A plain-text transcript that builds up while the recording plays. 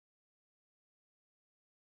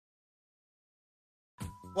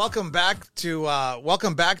Welcome back to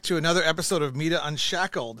another episode of Media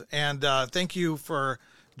Unshackled, and thank you for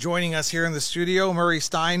joining us here in the studio. Murray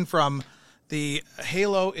Stein from the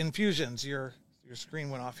Halo Infusions. Your screen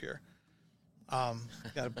went off here. Got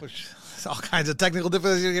to push all kinds of technical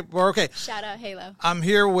difficulties. We're okay. Shout out Halo. I'm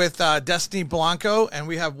here with Destiny Blanco, and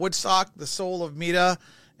we have Woodstock, the soul of Meta,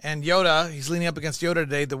 and Yoda. He's leaning up against Yoda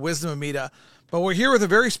today, the wisdom of Meta. But we're here with a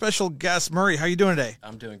very special guest, Murray. How you doing today?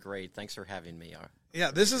 I'm doing great. Thanks for having me. Yeah,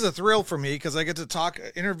 this is a thrill for me because I get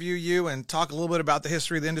to interview you and talk a little bit about the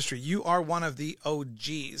history of the industry. You are one of the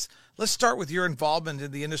OGs. Let's start with your involvement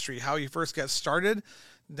in the industry, how you first got started.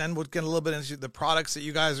 Then we'll get a little bit into the products that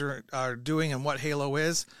you guys are doing and what Halo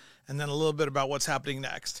is, and then a little bit about what's happening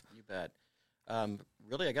next. You bet.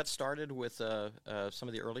 Really, I got started with some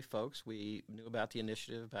of the early folks. We knew about the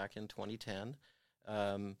initiative back in 2010.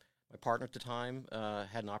 My partner at the time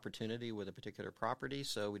had an opportunity with a particular property,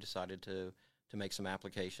 so we decided to make some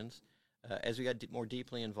applications. As we got more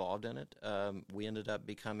deeply involved in it, we ended up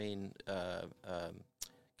becoming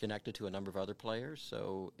connected to a number of other players.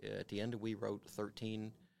 So at the end, we wrote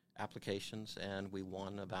 13 applications, and we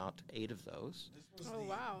won about 8 of those. This was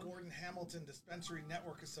Gordon Hamilton Dispensary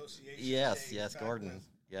Network Association. Yes, Gordon.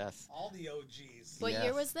 Yes. All the OGs. What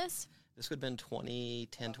year was this? This would have been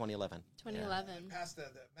 2010, 2011. 2011. Yeah. Passed the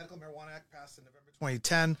Medical Marijuana Act passed in November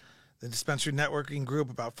 2010. The Dispensary Networking Group,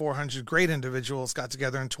 about 400 great individuals, got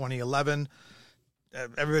together in 2011.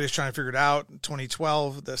 Everybody's trying to figure it out. In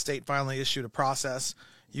 2012, the state finally issued a process.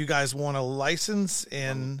 You guys won a license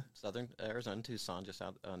in southern Arizona, Tucson, just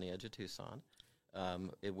out on the edge of Tucson.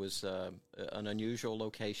 It was an unusual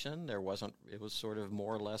location. It was sort of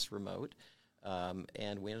more or less remote.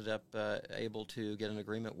 And we ended up able to get an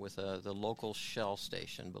agreement with the local Shell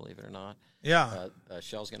station, believe it or not. Yeah.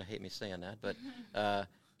 Shell's going to hate me saying that, but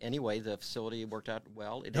anyway, the facility worked out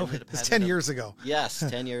well. It's 10 years ago. Yes,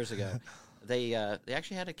 10 years ago. They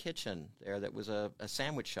actually had a kitchen there that was a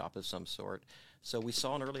sandwich shop of some sort. So we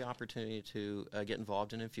saw an early opportunity to get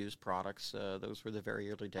involved in infused products. Those were the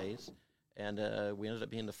very early days. And we ended up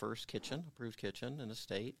being the first approved kitchen in the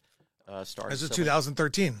state. As of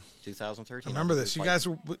 2013. 2013. I remember this. You guys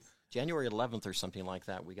were January 11th or something like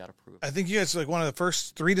that. We got approved. I think you guys were like one of the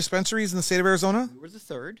first 3 dispensaries in the state of Arizona. We were the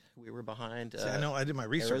third. We were behind. I know. I did my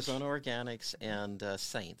research. Arizona Organics and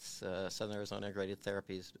Saints, Southern Arizona Integrated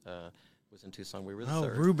Therapies, was in Tucson. We were the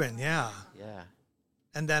third. Oh, Ruben, yeah. Yeah.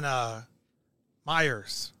 And then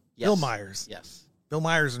Myers, yes. Bill Myers. Yes. Bill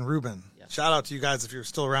Myers and Ruben. Yes. Shout out to you guys if you're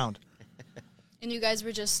still around. And you guys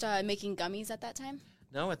were just making gummies at that time?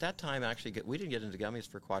 No, at that time, actually, we didn't get into gummies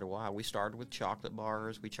for quite a while. We started with chocolate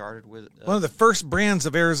bars. We started with... one of the first brands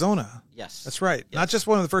of Arizona. Yes. That's right. Yes. Not just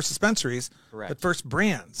one of the first dispensaries, correct, but first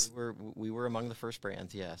brands. We were among the first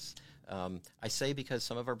brands, yes. I say because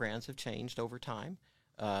some of our brands have changed over time.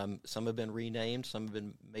 Some have been renamed. Some have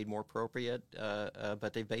been made more appropriate,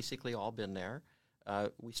 but they've basically all been there.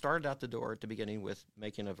 We started out the door at the beginning with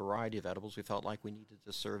making a variety of edibles. We felt like we needed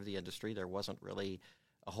to serve the industry. There wasn't really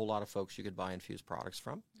a whole lot of folks you could buy infused products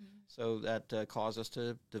from. Mm-hmm. So that caused us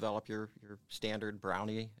to develop your standard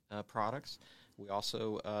brownie products. We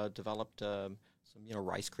also developed some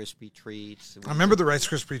Rice Krispie treats. I remember the Rice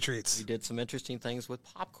Krispie treats. We did some interesting things with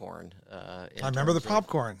popcorn. I remember the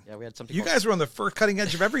popcorn. Yeah, we had something. You guys were on the first cutting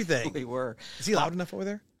edge of everything. We were. Is he loud enough over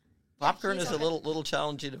there? Popcorn is a little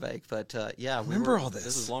challenging to make, but yeah. Remember all this.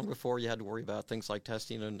 This is long before you had to worry about things like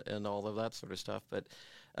testing and all of that sort of stuff. But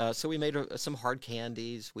so we made some hard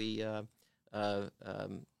candies. We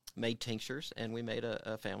made tinctures, and we made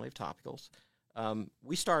a family of topicals.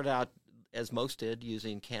 We started out, as most did,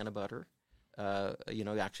 using can of butter.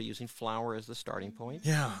 Actually using flour as the starting point.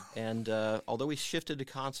 Yeah. And although we shifted to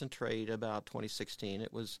concentrate about 2016,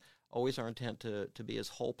 it was always our intent to be as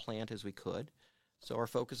whole plant as we could. So our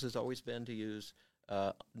focus has always been to use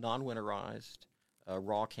non-winterized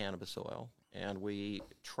raw cannabis oil, and we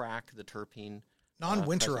track the terpene.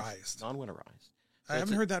 Non-winterized. Non-winterized. I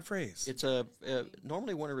haven't heard that phrase. It's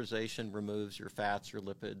normally winterization removes your fats, your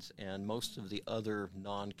lipids, and most of the other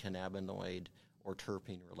non-cannabinoid or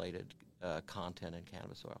terpene-related content in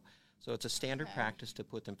cannabis oil. So it's a standard practice to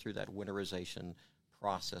put them through that winterization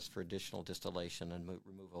process for additional distillation and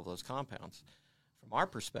remove all those compounds. From our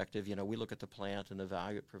perspective, we look at the plant and the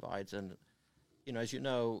value it provides, and as you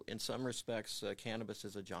know, in some respects, cannabis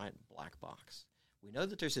is a giant black box. We know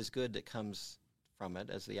that there's this good that comes from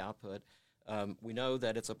it as the output. We know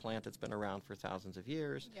that it's a plant that's been around for thousands of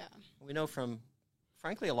years. Yeah. We know from,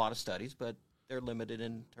 frankly, a lot of studies, but they're limited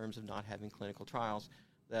in terms of not having clinical trials,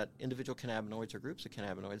 that individual cannabinoids or groups of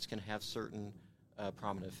cannabinoids can have certain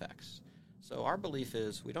prominent effects. So our belief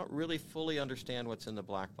is we don't really fully understand what's in the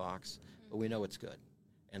black box, but we know it's good.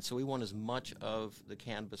 And so we want as much of the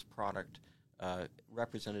cannabis product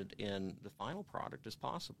represented in the final product as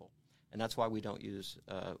possible. And that's why we don't use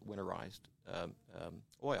winterized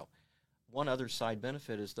oil. One other side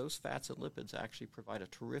benefit is those fats and lipids actually provide a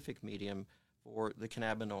terrific medium for the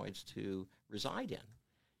cannabinoids to reside in.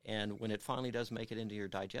 And when it finally does make it into your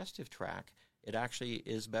digestive tract, it actually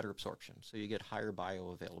is better absorption. So you get higher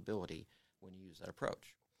bioavailability when you use that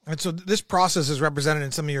approach. And so this process is represented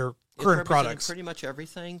in some of your current products. Pretty much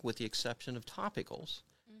everything with the exception of topicals.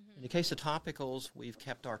 Mm-hmm. In the case of topicals, we've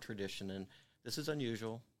kept our tradition, and this is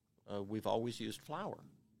unusual. We've always used flour.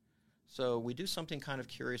 So we do something kind of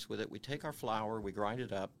curious with it. We take our flour, we grind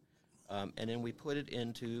it up, and then we put it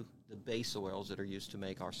into the base oils that are used to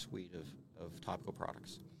make our suite of topical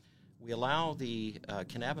products. We allow the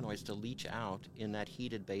cannabinoids to leach out in that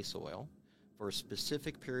heated base oil for a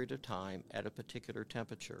specific period of time at a particular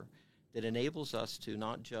temperature that enables us to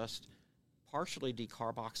not just partially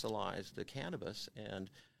decarboxylize the cannabis and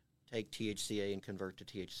take THCA and convert to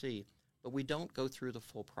THC, but we don't go through the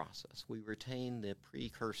full process. We retain the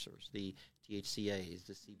precursors, the THCAs,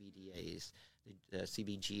 the CBDAs, the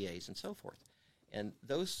CBGAs, and so forth. And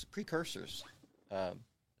those precursors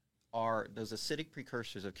those acidic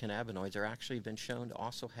precursors of cannabinoids are actually been shown to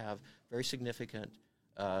also have very significant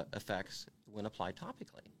effects when applied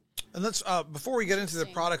topically. And let's before we get into the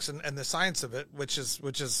products and the science of it, which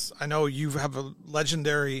is I know you have a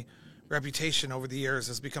legendary reputation over the years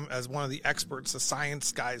as one of the experts, the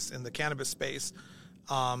science guys in the cannabis space.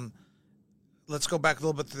 Let's go back a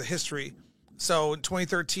little bit to the history. So in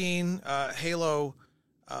 2013, Halo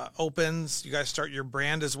opens. You guys start your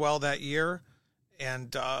brand as well that year.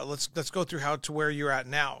 And let's go through how to where you're at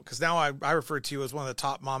now, because now I refer to you as one of the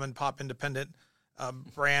top mom and pop independent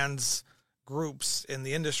brands groups in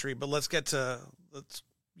the industry. But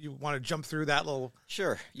you want to jump through that little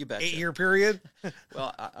sure, you bet 8-year period?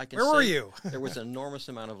 Well, I can. Where were you? There was an enormous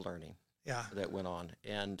amount of learning. Yeah. That went on,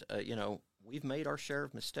 and we've made our share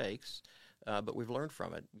of mistakes, but we've learned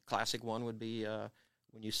from it. Classic one would be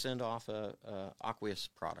when you send off a aqueous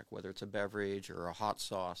product, whether it's a beverage or a hot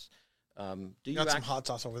sauce. You got some hot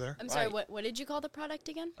sauce over there. I'm sorry, what did you call the product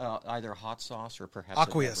again? Either hot sauce or perhaps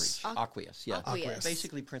aqueous. Aqueous, yeah. Aqueous.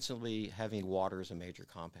 Basically, principally having water as a major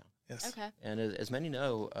compound. Yes. Okay. And as many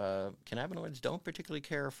know, cannabinoids don't particularly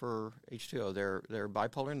care for H2O. They're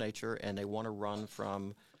bipolar in nature, and they want to run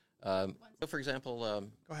from. So, for example,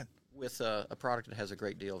 go ahead. With a product that has a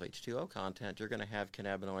great deal of H2O content, you're going to have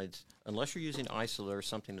cannabinoids, unless you're using isolate or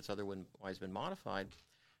something that's otherwise been modified.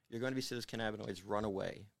 You're going to be seeing those cannabinoids run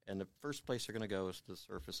away, and the first place they're going to go is to the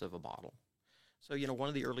surface of a bottle. So, one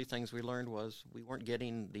of the early things we learned was we weren't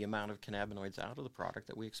getting the amount of cannabinoids out of the product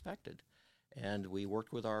that we expected. And we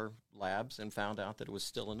worked with our labs and found out that it was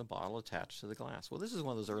still in the bottle attached to the glass. Well, this is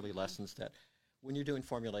one of those early lessons that when you're doing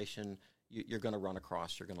formulation, you're going to run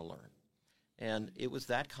across, you're going to learn. And it was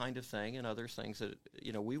that kind of thing and other things that,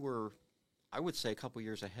 we were, I would say, a couple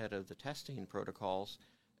years ahead of the testing protocols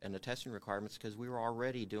and the testing requirements, because we were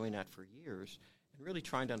already doing that for years and really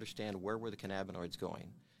trying to understand where were the cannabinoids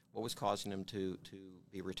going, what was causing them to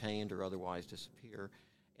be retained or otherwise disappear.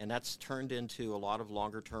 And that's turned into a lot of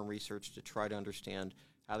longer-term research to try to understand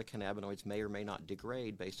how the cannabinoids may or may not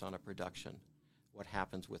degrade based on a production, what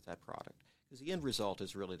happens with that product. Because the end result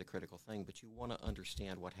is really the critical thing, but you want to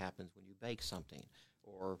understand what happens when you bake something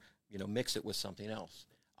or mix it with something else.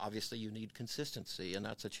 Obviously, you need consistency, and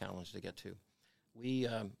that's a challenge to get to. We,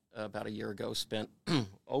 about a year ago, spent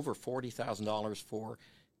over $40,000 for,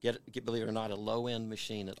 believe it or not, a low-end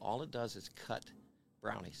machine that all it does is cut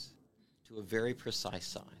brownies to a very precise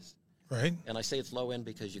size. Right. And I say it's low-end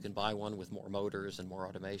because you can buy one with more motors and more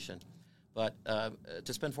automation. But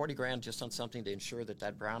to spend $40,000 just on something to ensure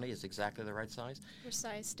that brownie is exactly the right size.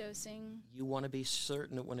 Precise dosing. You want to be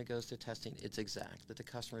certain that when it goes to testing, it's exact, that the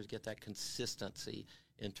customers get that consistency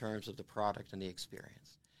in terms of the product and the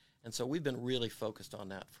experience. And so we've been really focused on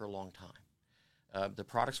that for a long time. The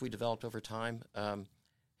products we developed over time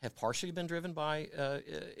have partially been driven by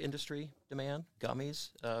industry demand.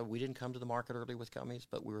 Gummies, we didn't come to the market early with gummies,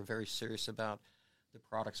 but we were very serious about the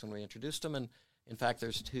products when we introduced them. And in fact,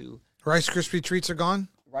 there's two. Rice Krispie treats are gone?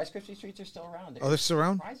 Rice Krispie treats are still around. Oh, they're still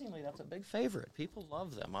around? Surprisingly, that's a big favorite. People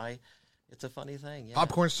love them. It's a funny thing. Yeah.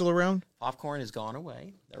 Popcorn's still around? Popcorn has gone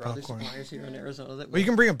away. There are other suppliers here in Arizona that. Well, you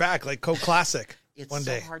can bring them back, like Coke Classic. One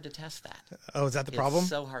day. It's so hard to test that. Oh, is that the problem? It's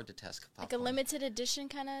so hard to test popcorn. Like a limited edition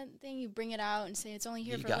kind of thing? You bring it out and say it's only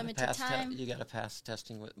here for a limited time? You got to pass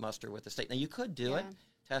testing with muster with the state. Now, you could do it,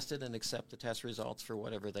 test it, and accept the test results for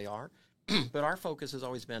whatever they are. But our focus has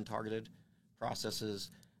always been targeted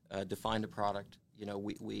processes, define the product.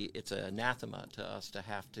 It's an anathema to us to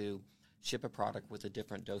have to ship a product with a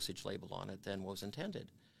different dosage label on it than was intended.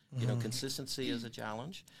 You know, consistency is a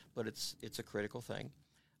challenge, but it's a critical thing.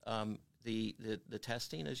 The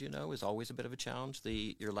testing, as you know, is always a bit of a challenge.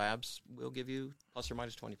 Your labs will give you plus or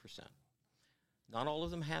minus 20%. Not all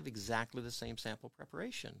of them have exactly the same sample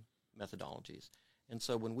preparation methodologies. And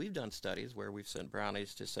so when we've done studies where we've sent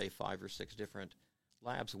brownies to, say, 5 or 6 different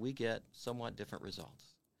labs, we get somewhat different results.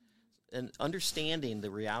 And understanding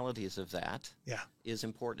the realities of that is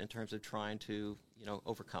important in terms of trying to,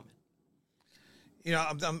 overcome it. You know,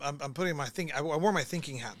 I'm putting my I wore my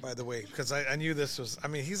thinking hat, by the way, because I knew this was. I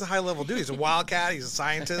mean, he's a high level dude. He's a wildcat. He's a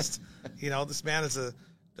scientist. This man is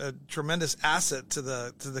a tremendous asset to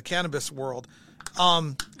the cannabis world.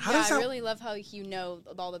 I really love how you know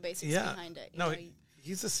all the basics behind it.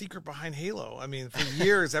 He's the secret behind Halo. I mean, for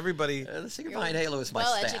years, everybody. The secret behind Halo is my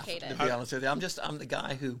staff. To be honest with you, I'm the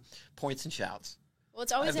guy who points and shouts. Well,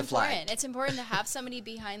 it's always important. It's important to have somebody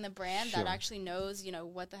behind the brand that actually knows,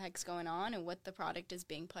 what the heck's going on and what the product is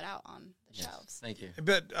being put out on the shelves. Thank you.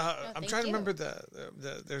 But I'm trying to remember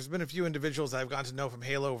there's been a few individuals I've gotten to know from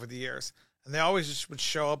Halo over the years, and they always just would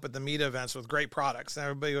show up at the media events with great products, and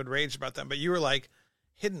everybody would rage about them. But you were like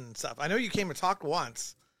hidden stuff. I know you came and talked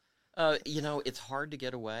once. It's hard to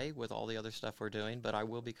get away with all the other stuff we're doing, but I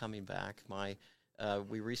will be coming back.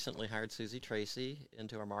 We recently hired Susie Tracy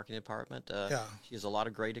into our marketing department. She has a lot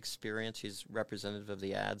of great experience. She's representative of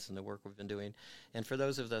the ads and the work we've been doing. And for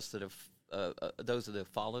those of us that have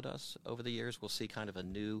followed us over the years, we'll see kind of a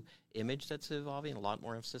new image that's evolving, a lot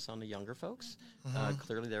more emphasis on the younger folks.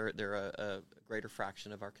 Clearly, they're a greater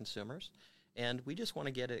fraction of our consumers. And we just want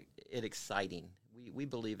to get it exciting. We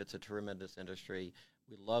believe it's a tremendous industry.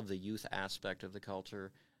 We love the youth aspect of the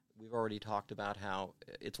culture. We've already talked about how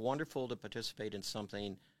it's wonderful to participate in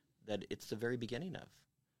something that it's the very beginning of.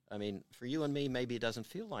 I mean, for you and me, maybe it doesn't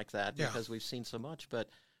feel like that because we've seen so much. But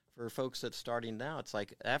for folks that's starting now, it's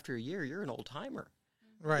like after a year, you're an old-timer.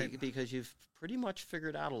 Right. Because you've pretty much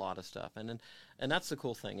figured out a lot of stuff. And that's the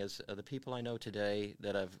cool thing is the people I know today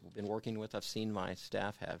that I've been working with, I've seen my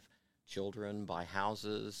staff have children, buy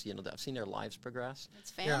houses, I've seen their lives progress.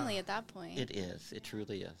 It's family at that point. It is. It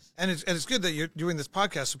truly is. And it's good that you're doing this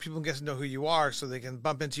podcast so people get to know who you are, so they can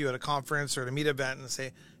bump into you at a conference or at a meet event and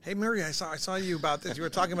say, "Hey, Mary, I saw you about this. You were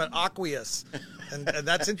talking about aqueous," and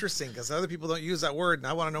that's interesting because other people don't use that word, and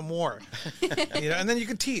I want to know more. And then you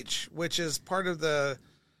can teach, which is part of the.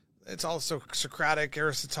 It's also Socratic,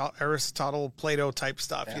 Aristotle, Plato type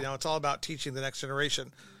stuff. Yeah. It's all about teaching the next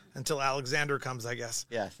generation. Until Alexander comes, I guess.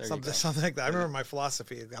 Yeah, something like that. I remember my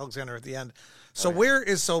philosophy, Alexander at the end. So we're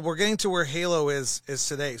getting to where Halo is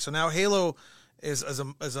today. So now Halo is as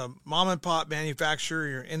a mom and pop manufacturer,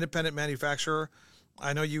 you're an independent manufacturer.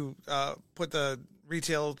 I know you put the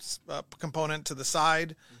retail component to the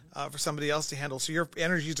side for somebody else to handle. So your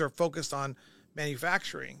energies are focused on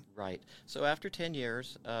manufacturing. Right. So after 10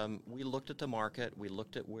 years, we looked at the market. We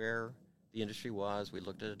looked at where the industry was. We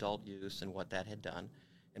looked at adult use and what that had done.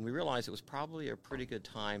 And we realized it was probably a pretty good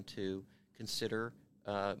time to consider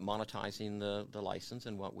monetizing the license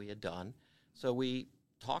and what we had done. So we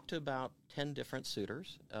talked to about 10 different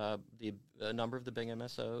suitors, a number of the big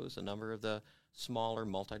MSOs, a number of the smaller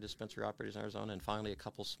multi-dispensary operators in Arizona, and finally a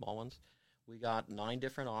couple small ones. We got 9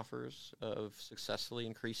 different offers of successfully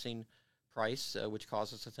increasing price, which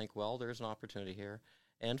caused us to think, well, there's an opportunity here.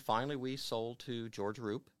 And finally, we sold to George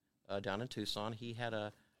Roop down in Tucson. He had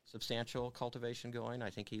a substantial cultivation going. I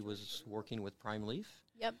think he was working with Prime Leaf.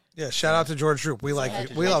 Yep. Yeah, shout out to George Roop. We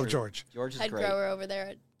love George. George is head great. Grower over there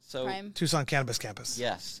at Prime. Tucson Cannabis Campus.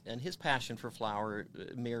 Yes, and his passion for flower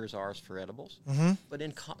mirrors ours for edibles. But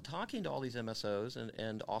in talking to all these MSOs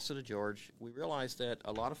and also to George, we realized that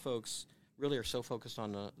a lot of folks really are so focused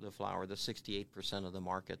on the flower, the 68% of the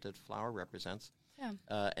market that flower represents,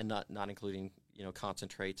 and not including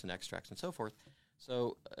concentrates and extracts and so forth.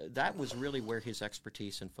 So that was really where his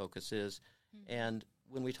expertise and focus is. And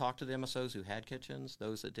when we talked to the MSOs who had kitchens,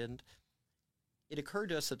 those that didn't, it occurred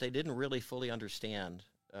to us that they didn't really fully understand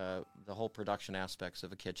the whole production aspects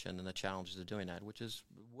of a kitchen and the challenges of doing that, which is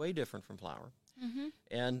way different from flower.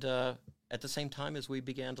 And at the same time as we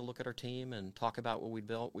began to look at our team and talk about what we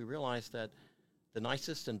built, we realized that the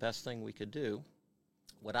nicest and best thing we could do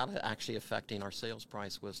without actually affecting our sales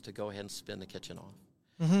price was to go ahead and spin the kitchen off.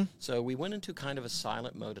 So we went into kind of a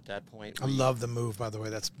silent mode at that point. I love the move, by the way.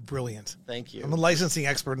 That's brilliant. Thank you. I'm a licensing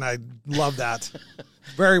expert, and I love that.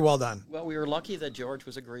 Very well done. Well, we were lucky that George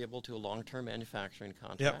was agreeable to a long-term manufacturing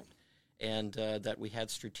contract, and that we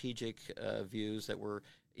had strategic views that were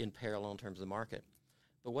in parallel in terms of the market.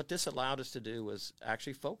 But what this allowed us to do was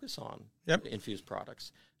actually focus on infused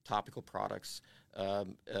products, topical products,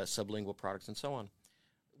 sublingual products, and so on.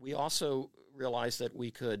 we also realized that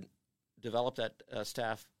we could develop that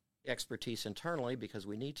staff expertise internally because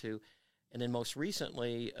we need to. And then most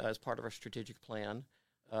recently, as part of our strategic plan,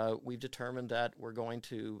 we've determined that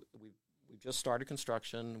we've just started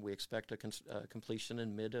construction. We expect a completion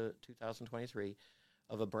in mid-2023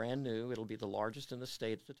 of a brand new, it'll be the largest in the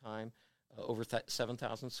state at the time, over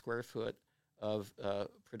 7,000 square foot of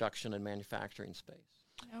production and manufacturing space.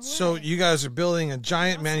 So you guys are building a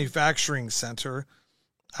giant manufacturing center.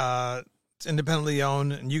 It's independently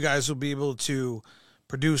owned, and you guys will be able to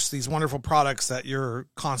produce these wonderful products that you're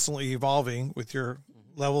constantly evolving with your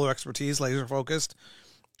level of expertise, laser focused.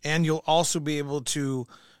 And you'll also be able to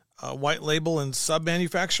white label and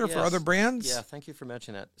sub-manufacture for other brands? Yeah, thank you for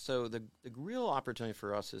mentioning that. So the real opportunity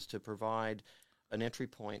for us is to provide an entry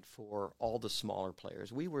point for all the smaller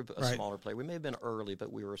players. We were a smaller player. We may have been early,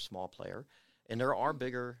 but we were a small player. And there are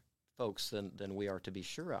bigger folks than we are, to be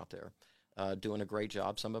sure, out there doing a great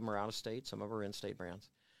job. Some of them are out of state. Some of them are in-state brands.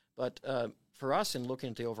 But for us, in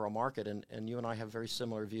looking at the overall market, and you and I have a very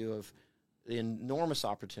similar view of the enormous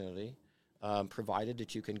opportunity, provided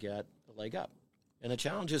that you can get a leg up. And the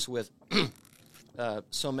challenges with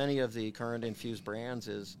so many of the current infused brands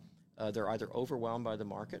is they're either overwhelmed by the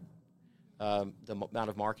market, the amount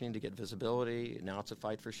of marketing to get visibility, now it's a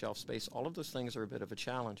fight for shelf space. All of those things are a bit of a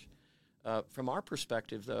challenge. From our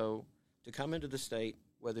perspective, though, to come into the state,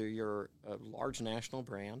 whether you're a large national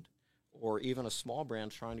brand or even a small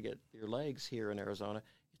brand trying to get your legs here in Arizona,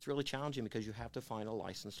 it's really challenging because you have to find a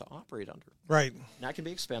license to operate under. Right. And that can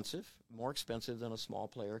be expensive, more expensive than a small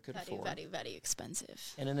player could afford. Very, very expensive.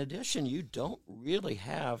 And in addition, you don't really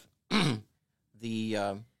have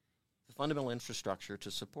the fundamental infrastructure to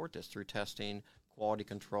support this through testing, quality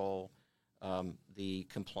control, the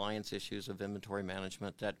compliance issues of inventory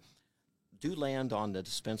management that do land on the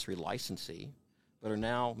dispensary licensee, but are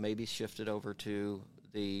now maybe shifted over to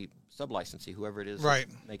the sub-licensee, whoever it is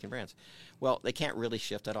making brands. Well, they can't really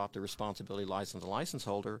shift that off. The responsibility lies on the license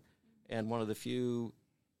holder. And one of the few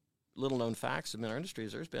little-known facts in our industry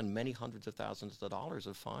is there's been many hundreds of thousands of dollars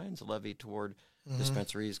of fines levied toward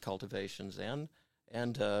dispensaries, cultivations,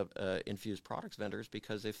 and infused products vendors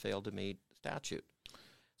because they failed to meet statute.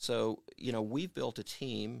 So, we've built a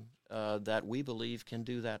team that we believe can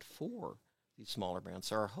do that for these smaller brands.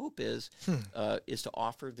 So our hope is to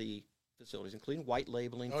offer the facilities, including white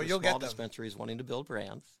labeling for small dispensaries wanting to build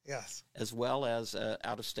brands, as well as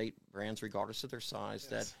out-of-state brands, regardless of their size,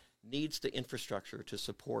 that needs the infrastructure to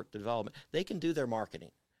support the development. They can do their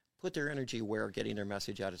marketing, put their energy where getting their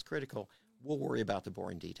message out is critical. We'll worry about the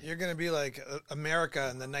boring details. You're going to be like America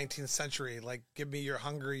in the 19th century, like, give me your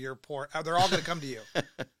hunger, your poor. They're all going to come to you.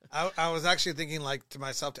 I was actually thinking, like, to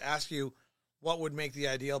myself to ask you what would make the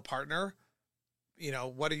ideal partner.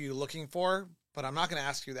 What are you looking for? But I'm not going to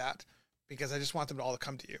ask you that because I just want them to all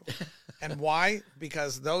come to you. And why?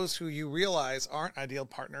 Because those who you realize aren't ideal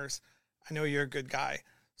partners, I know you're a good guy.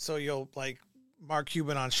 So you'll, like Mark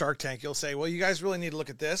Cuban on Shark Tank, you'll say, well, you guys really need to look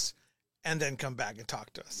at this and then come back and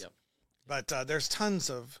talk to us. Yep. But there's tons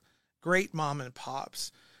of great mom and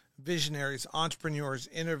pops, visionaries, entrepreneurs,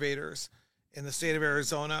 innovators in the state of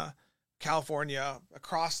Arizona, California,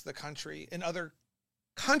 across the country, in other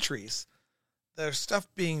countries. There's stuff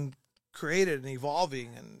being created and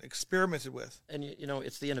evolving and experimented with. And,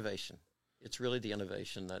 it's the innovation. It's really the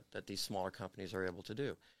innovation that these smaller companies are able to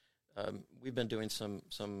do. We've been doing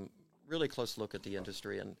some really close look at the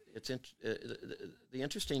industry, and the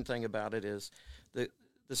interesting thing about it is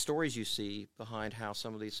the stories you see behind how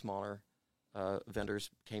some of these smaller vendors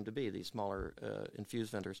came to be, these smaller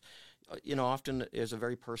infused vendors. Often there's a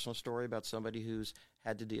very personal story about somebody who's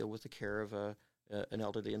had to deal with the care of an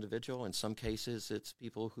elderly individual. In some cases, it's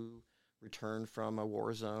people who returned from a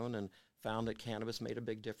war zone and found that cannabis made a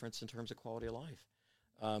big difference in terms of quality of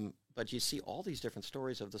life. But you see all these different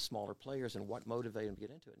stories of the smaller players and what motivated them to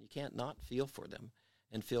get into it. And you can't not feel for them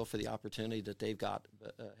and feel for the opportunity that they've got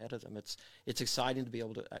ahead of them. It's exciting to be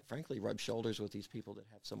able to, frankly, rub shoulders with these people that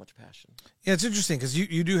have so much passion. Yeah, it's interesting because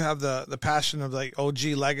you do have the passion of like OG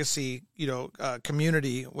legacy,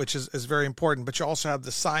 community, which is very important, but you also have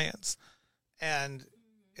the science. And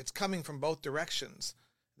it's coming from both directions.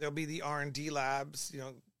 There'll be the R&D labs,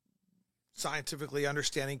 scientifically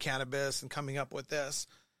understanding cannabis and coming up with this.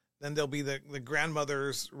 Then there'll be the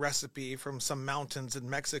grandmother's recipe from some mountains in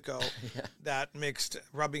Mexico that mixed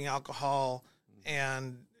rubbing alcohol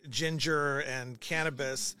and ginger and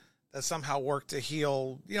cannabis that somehow worked to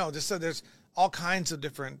heal, just so there's all kinds of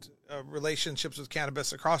different relationships with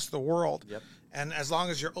cannabis across the world. Yep. And as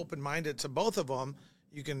long as you're open-minded to both of them,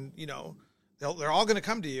 you can, they're all going to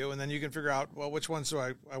come to you, and then you can figure out, well, which ones do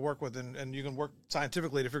I work with, and you can work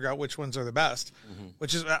scientifically to figure out which ones are the best,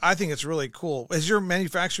 which is, I think it's really cool. Does your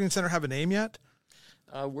manufacturing center have a name yet?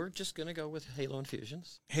 We're just going to go with Halo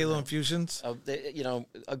Infusions. Halo Infusions?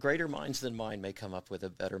 Greater minds than mine may come up with a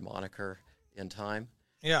better moniker in time.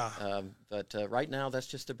 Yeah. But right now, that's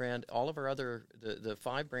just a brand. All of our other, the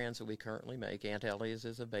 5 brands that we currently make, Aunt Ellie's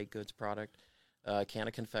is a baked goods product. Can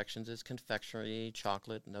of Confections is confectionery,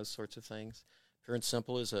 chocolate, and those sorts of things. Pure and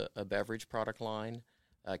Simple is a beverage product line.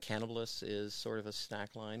 Cannabis is sort of a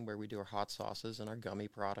snack line where we do our hot sauces and our gummy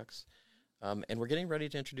products. And we're getting ready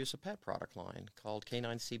to introduce a pet product line called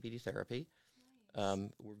Canine CBD Therapy. Nice.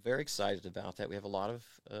 We're very excited about that. We have a lot of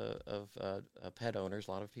pet owners.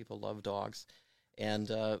 A lot of people love dogs. And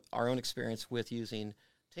our own experience with using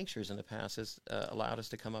tinctures in the past has allowed us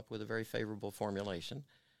to come up with a very favorable formulation.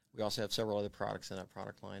 We also have several other products in that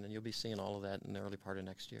product line, and you'll be seeing all of that in the early part of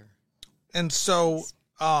next year. And so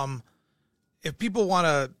if people want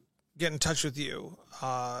to get in touch with you,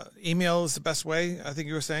 email is the best way, I think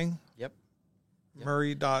you were saying? Yep.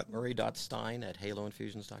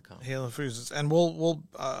 Murray.stein@haloinfusions.com. Halo Infusions. And we'll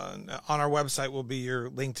on our website will be your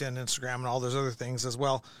LinkedIn, Instagram, and all those other things as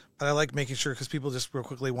well. But I like making sure because people just real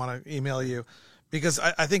quickly want to email you because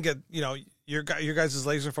I think your guys'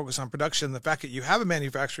 laser focus on production, the fact that you have a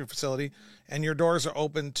manufacturing facility and your doors are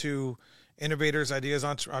open to innovators, ideas,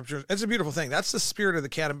 entrepreneurs, it's a beautiful thing. That's the spirit of the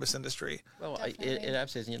cannabis industry. Well, it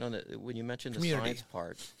absolutely is. When you mentioned the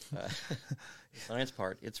science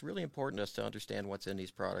part, it's really important to us to understand what's in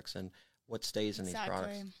these products and what stays in these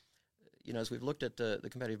products. As we've looked at the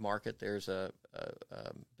competitive market, there's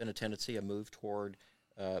been a tendency, a move toward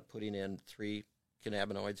putting in 3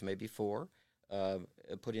 cannabinoids, maybe 4,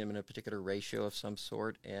 putting them in a particular ratio of some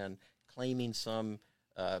sort, and claiming some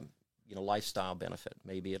lifestyle benefit.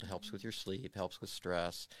 Maybe it helps with your sleep, helps with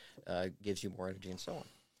stress, gives you more energy, and so on.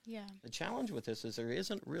 Yeah. The challenge with this is there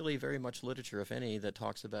isn't really very much literature, if any, that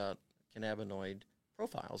talks about cannabinoid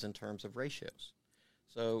profiles in terms of ratios.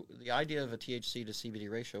 So the idea of a THC to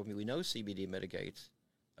CBD ratio, we know CBD mitigates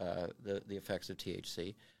the effects of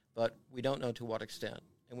THC, but we don't know to what extent.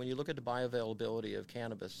 And when you look at the bioavailability of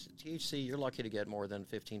cannabis, THC, you're lucky to get more than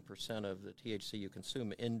 15% of the THC you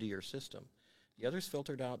consume into your system. The other's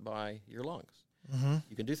filtered out by your lungs. Mm-hmm.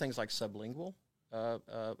 You can do things like sublingual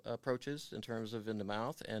approaches in terms of in the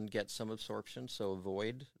mouth and get some absorption, so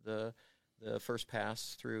avoid the first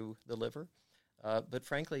pass through the liver. But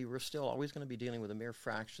frankly, we're still always going to be dealing with a mere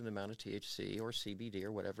fraction of the amount of THC or CBD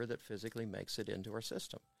or whatever that physically makes it into our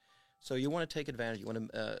system. So you want to take advantage, you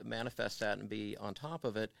want to manifest that and be on top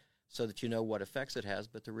of it so that you know what effects it has.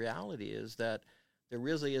 But the reality is that there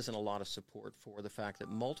really isn't a lot of support for the fact that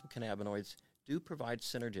multiple cannabinoids do provide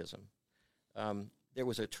synergism. There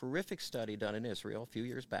was a terrific study done in Israel a few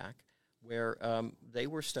years back where they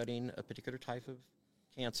were studying a particular type of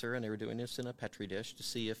cancer, and they were doing this in a Petri dish to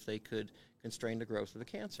see if they could constrain the growth of the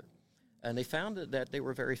cancer. And they found that they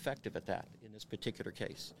were very effective at that in this particular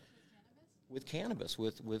case. With cannabis,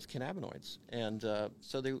 with cannabinoids. And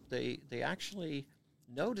so they actually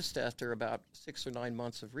noticed after about 6 or 9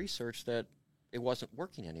 months of research that it wasn't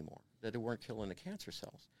working anymore, that they weren't killing the cancer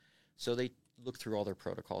cells. So they looked through all their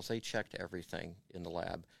protocols. They checked everything in the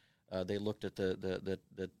lab. They looked at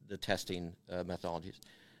the testing methodologies.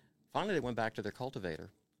 Finally, they went back to their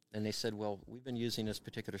cultivator, and they said, well, we've been using this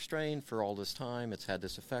particular strain for all this time. It's had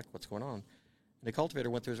this effect. What's going on? And the cultivator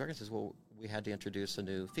went through his record and says, well, we had to introduce a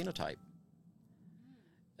new phenotype.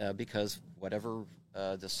 Because whatever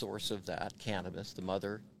the source of that cannabis, the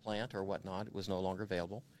mother plant or whatnot, was no longer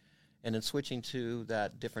available. And in switching to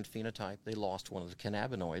that different phenotype, they lost one of the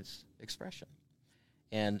cannabinoids expression.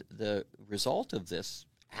 And the result of this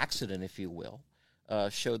accident, if you will,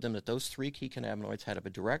 showed them that those 3 key cannabinoids had a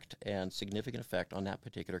direct and significant effect on that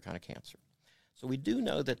particular kind of cancer. So we do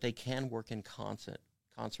know that they can work in concert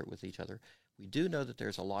with each other. We do know that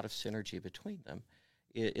there's a lot of synergy between them.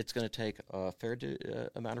 It's going to take a fair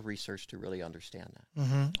amount of research to really understand that.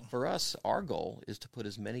 Mm-hmm. For us, our goal is to put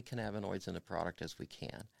as many cannabinoids in the product as we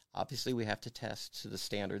can. Obviously, we have to test to the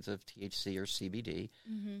standards of THC or CBD,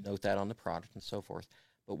 note that on the product and so forth.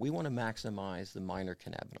 But we want to maximize the minor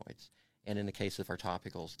cannabinoids. And in the case of our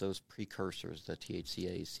topicals, those precursors, the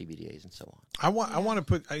THCAs, CBDAs, and so on. I want to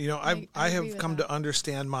put, I have come to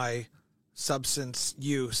understand my substance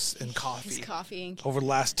use in coffee over the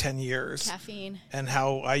last 10 years. Caffeine. And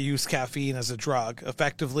how I use caffeine as a drug,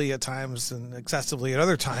 effectively at times and excessively at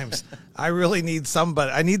other times. I really need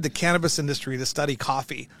I need the cannabis industry to study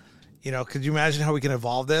coffee. Could you imagine how we can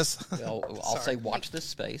evolve this? Well, I'll say watch this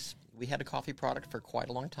space. We had a coffee product for quite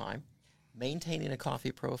a long time. Maintaining a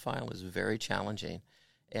coffee profile is very challenging.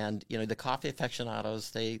 And, the coffee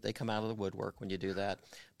aficionados, they come out of the woodwork when you do that.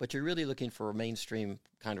 But you're really looking for a mainstream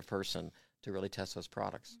kind of person to really test those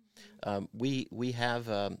products. We have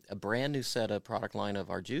a brand new set of product line of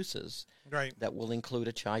our juices that will include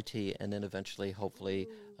a chai tea and then eventually, hopefully,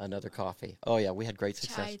 another coffee. Oh, yeah, we had great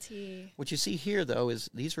success. Chai tea. What you see here, though, is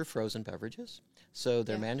these are frozen beverages. So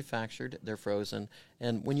they're manufactured, they're frozen,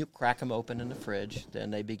 and when you crack them open in the fridge,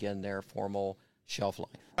 then they begin their formal shelf life.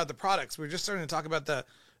 About the products, we're just starting to talk about the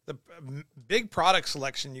big product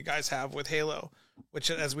selection you guys have with Halo,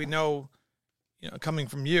 which, as we know, coming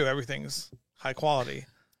from you, everything's high quality.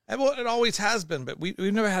 And well, it always has been, but we've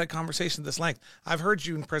never had a conversation this length. I've heard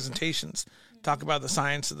you in presentations talk about the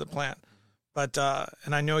science of the plant, but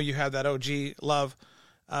and I know you have that OG love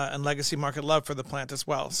and legacy market love for the plant as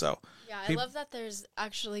well. So I love that there's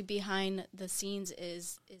actually behind the scenes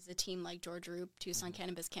is a team like George Roop, Tucson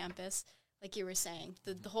Cannabis Campus. Like you were saying,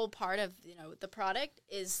 the whole part of the product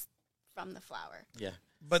is from the flower. Yeah.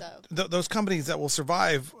 But those companies that will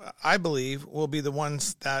survive, I believe, will be the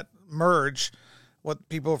ones that merge what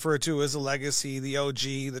people refer to as the legacy, the OG,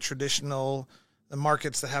 the traditional, the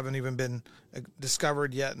markets that haven't even been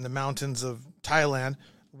discovered yet in the mountains of Thailand,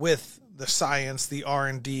 with the science, the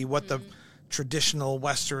R&D, what the traditional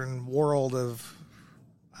Western world of,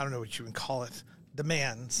 I don't know what you would call it,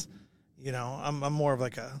 demands. I'm more of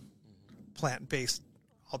like a plant-based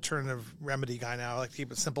alternative remedy guy now. I like to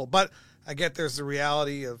keep it simple, but I get there's the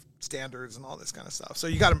reality of standards and all this kind of stuff. So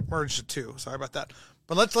you got to merge the two. Sorry about that.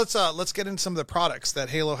 But let's get into some of the products that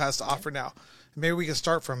Halo has to offer now. Maybe we can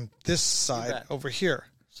start from this side over here.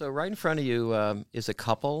 So right in front of you is a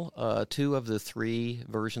couple, 2 of the 3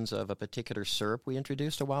 versions of a particular syrup we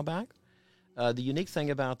introduced a while back. The unique thing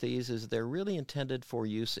about these is they're really intended for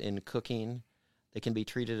use in cooking. They can be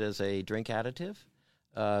treated as a drink additive.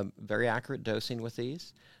 Very accurate dosing with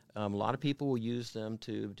these. A lot of people will use them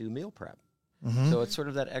to do meal prep. So it's sort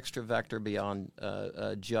of that extra vector beyond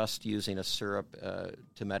just using a syrup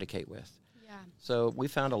to medicate with. Yeah. So we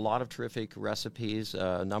found a lot of terrific recipes.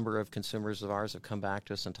 A number of consumers of ours have come back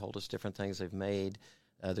to us and told us different things they've made.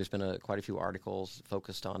 There's been quite a few articles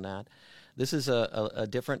focused on that. This is a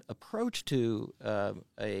different approach to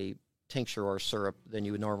a tincture or syrup than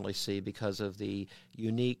you would normally see because of the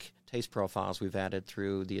unique taste profiles we've added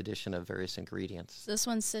through the addition of various ingredients. This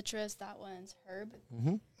one's citrus, that one's herb.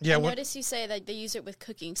 Yeah. I noticed you say that they use it with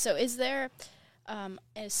cooking. So is there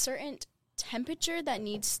a certain temperature that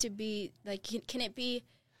needs to be, like, can it be,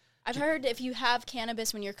 I've heard if you have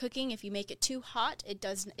cannabis when you're cooking, if you make it too hot, it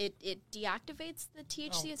deactivates the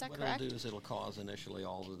THC. Is that correct? What it'll do is it'll cause initially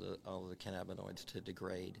all of the cannabinoids to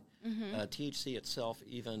degrade. THC itself,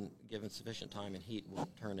 even given sufficient time and heat, will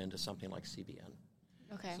turn into something like CBN.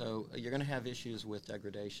 Okay. So you're going to have issues with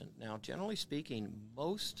degradation. Now, generally speaking,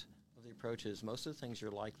 most of the approaches, most of the things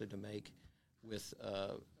you're likely to make with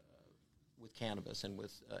cannabis and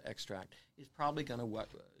with extract is probably going to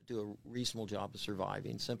do a reasonable job of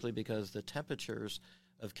surviving, simply because the temperatures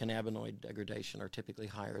of cannabinoid degradation are typically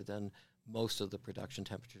higher than most of the production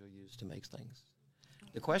temperatures used to make things.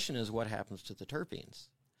 The question is, what happens to the terpenes?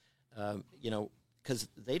 Because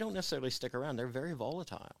they don't necessarily stick around. They're very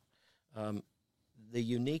volatile. The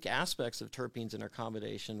unique aspects of terpenes in their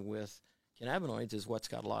combination with cannabinoids is what's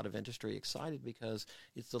got a lot of industry excited, because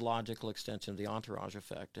it's the logical extension of the entourage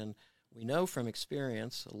effect. And we know from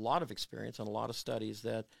experience, a lot of experience and a lot of studies,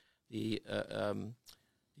 that the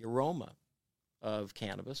aroma of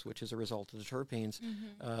cannabis, which is a result of the terpenes,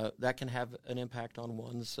 that can have an impact on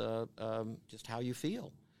one's just how you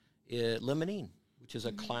feel. Limonene, which is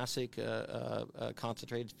a classic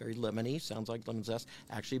concentrate, it's very lemony, sounds like lemon zest,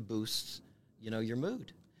 actually boosts your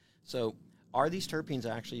mood. So are these terpenes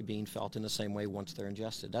actually being felt in the same way once they're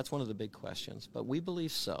ingested? That's one of the big questions. But we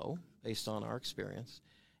believe so, based on our experience.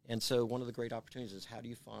 And so one of the great opportunities is, how do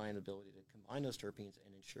you find the ability to combine those terpenes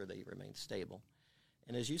and ensure they remain stable?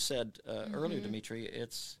 And as you said earlier, Dimitri,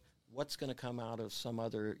 it's what's going to come out of some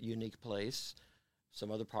other unique place,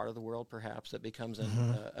 some other part of the world perhaps, that becomes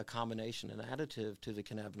a combination, an additive to the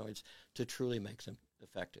cannabinoids to truly make them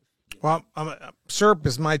effective. Well, syrup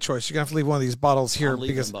is my choice. You're going to have to leave one of these bottles here,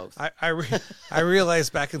 because I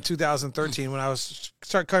realized back in 2013, when I was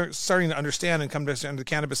starting to understand and come to understand the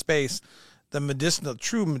cannabis space, the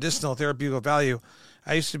true medicinal therapeutic value.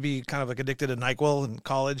 I used to be kind of like addicted to NyQuil in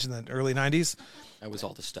college in the early 90s. That was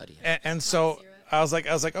all the study. And so I was like,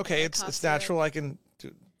 okay, it's natural. I can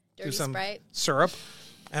do some syrup.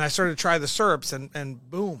 And I started to try the syrups, and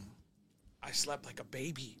boom, I slept like a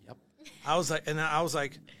baby. Yep. I was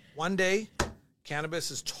like, one day,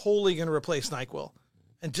 cannabis is totally going to replace NyQuil.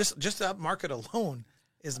 And just that market alone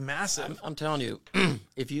is massive. I'm telling you,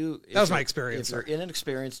 that was my experience. If you're an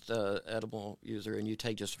inexperienced edible user and you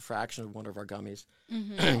take just a fraction of one of our gummies,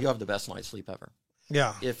 Mm-hmm. you'll have the best night's sleep ever.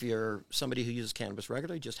 Yeah. If you're somebody who uses cannabis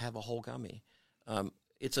regularly, just have a whole gummy.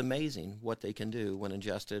 It's amazing what they can do when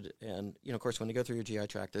ingested. And, of course, when you go through your GI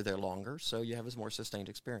tract, they're there longer, so you have a more sustained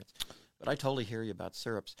experience. But I totally hear you about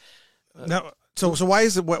syrups. Now, so why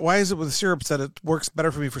is it with syrups that it works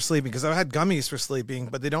better for me for sleeping? Because I've had gummies for sleeping,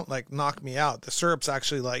 but they don't knock me out. The syrups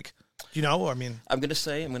actually I mean, I'm going to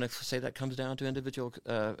say that comes down to individual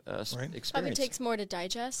experience. Probably takes more to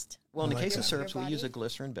digest. Well, in the case of your syrups, we body. use a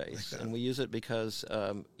glycerin base, and we use it because,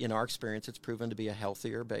 in our experience, it's proven to be a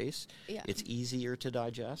healthier base. Yeah. It's easier to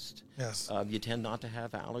digest. yes. You tend not to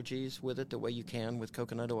have allergies with it the way you can with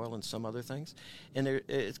coconut oil and some other things, and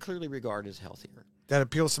it's clearly regarded as healthier. That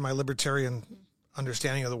appeals to my libertarian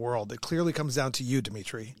understanding of the world. It clearly comes down to you,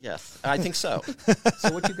 Dimitri. Yes, I think so.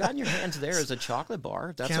 So what you've got in your hands there is a chocolate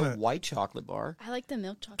bar. That's a white chocolate bar. I like the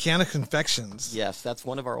milk chocolate. Can of Confections. Yes, that's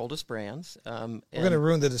one of our oldest brands. We're going to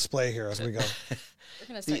ruin the display here as we go. We're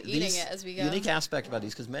going to start eating it as we go. The unique aspect about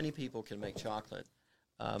these, because many people can make chocolate,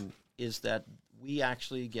 is that we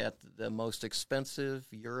actually get the most expensive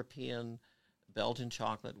European Belgian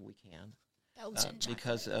chocolate we can.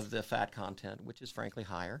 Because of the fat content, which is frankly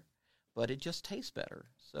higher, but it just tastes better.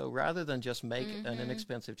 So rather than just make an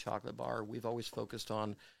inexpensive chocolate bar, we've always focused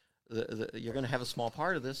on you're going to have a small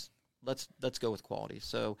part of this. Let's go with quality.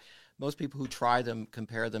 So most people who try them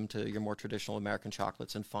compare them to your more traditional American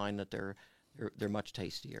chocolates and find that they're much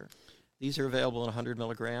tastier. These are available in 100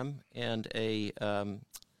 milligram and I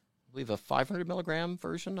believe a 500 milligram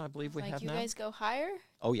version. I believe we have now. You guys go higher?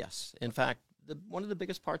 Oh yes, in fact. One of the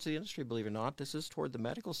biggest parts of the industry, believe it or not, this is toward the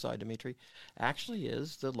medical side, Dimitri, actually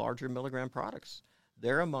is the larger milligram products.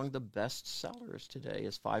 They're among the best sellers today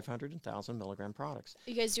is 500 and 1,000 milligram products.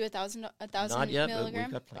 You guys do 1,000 Not yet, milligram but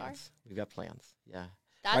we've got plans. We've got plans, yeah.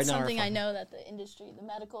 That's right now something I know that the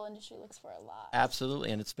medical industry looks for a lot.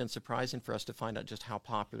 Absolutely, and it's been surprising for us to find out just how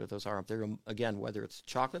popular those are. They're, again, whether it's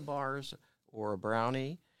chocolate bars or a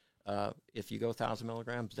brownie, if you go 1,000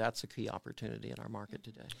 milligrams, that's a key opportunity in our market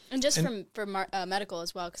today. And just for medical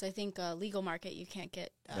as well, because I think legal market you can't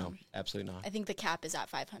get. No, absolutely not. I think the cap is at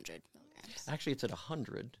 500 milligrams. Actually, it's at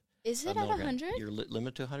 100. Is it at 100? You're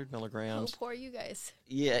limited to 100 milligrams. Oh, poor you guys.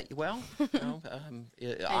 Yeah, well,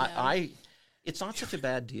 it's not such a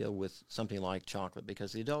bad deal with something like chocolate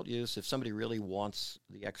because the adult use, if somebody really wants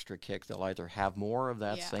the extra kick, they'll either have more of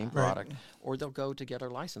that same product or they'll go to get our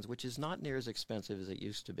license, which is not near as expensive as it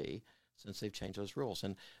used to be since they've changed those rules.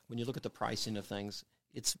 And when you look at the pricing of things,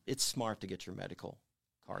 it's smart to get your medical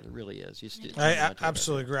card. It really is. I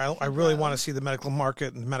absolutely agree. I really want to see the medical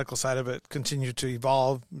market and the medical side of it continue to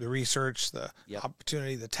evolve, the research, the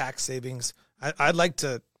opportunity, the tax savings. I'd like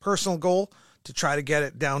to, personal goal, to try to get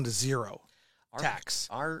it down to zero. Tax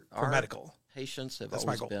for medical patients have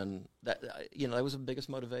always been that. That was the biggest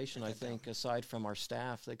motivation I think, aside from our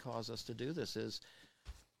staff, that caused us to do this. Is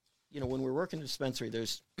when we're working in a dispensary,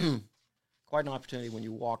 there's quite an opportunity when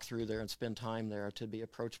you walk through there and spend time there to be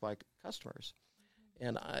approached by customers,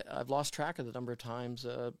 and I've lost track of the number of times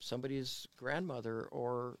somebody's grandmother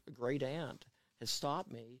or great aunt has stopped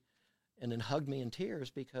me and then hugged me in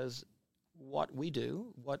tears because what we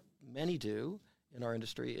do, what many do in our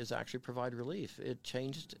industry, is actually provide relief. It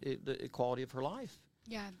changed the quality of her life.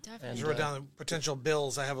 Yeah, definitely. Just wrote down the potential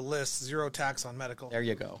bills. I have a list. Zero tax on medical. There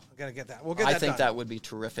you go. I'm gonna get that. We'll get that. I think done. that would be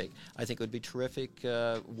terrific. I think it would be terrific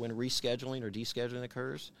when rescheduling or descheduling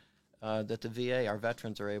occurs, that the VA, our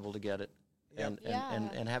veterans, are able to get it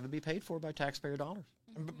and have it be paid for by taxpayer dollars.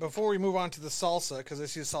 Before we move on to the salsa, because I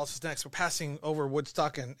see the salsa's next, we're passing over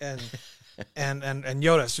Woodstock and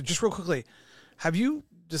Yoda. So just real quickly, have you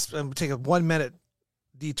just take a 1 minute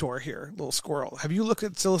detour here, little squirrel? Have you looked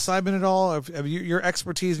at psilocybin at all? Have you, your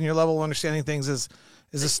expertise and your level of understanding things is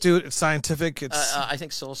astute, it's scientific? I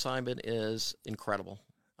think psilocybin is incredible.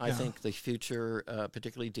 I think the future,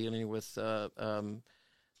 particularly dealing with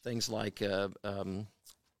things like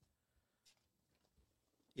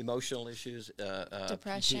emotional issues,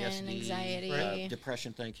 depression, PTSD, anxiety.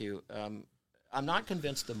 depression. Thank you. I'm not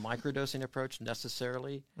convinced the microdosing approach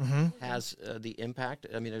necessarily has the impact.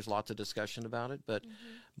 I mean, there's lots of discussion about it, but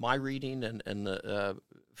my reading and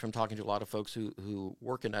from talking to a lot of folks who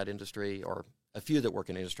work in that industry, or a few that work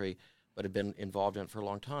in the industry but have been involved in it for a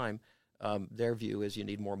long time, their view is you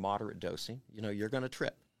need more moderate dosing. You're going to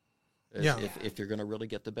trip if you're going to really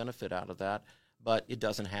get the benefit out of that. But it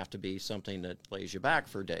doesn't have to be something that lays you back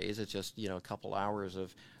for days. It's just, a couple hours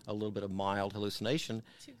of a little bit of mild hallucination.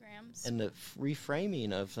 2 grams. And the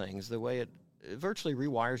reframing of things, the way it virtually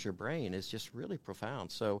rewires your brain, is just really profound.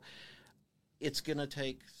 So It's going to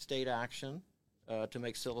take state action to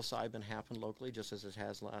make psilocybin happen locally, just as it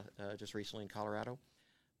has just recently in Colorado.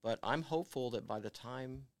 But I'm hopeful that by the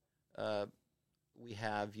time we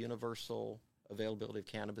have universal availability of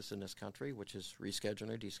cannabis in this country, which is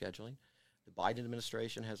rescheduling or descheduling, the Biden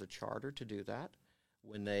administration has a charter to do that.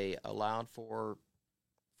 When they allowed for,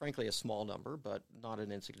 frankly, a small number, but not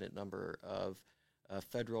an insignificant number of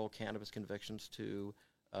federal cannabis convictions to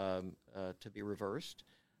be reversed.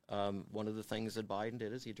 One of the things that Biden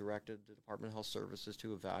did is he directed the Department of Health Services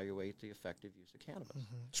to evaluate the effective use of cannabis.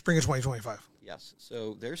 Spring of 2025. Yes.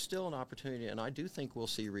 So there's still an opportunity, and I do think we'll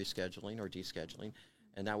see rescheduling or descheduling,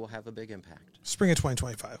 and that will have a big impact. Spring of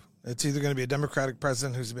 2025. It's either going to be a Democratic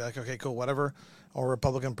president who's going to be like, okay, cool, whatever, or a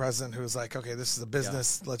Republican president who's like, okay, this is a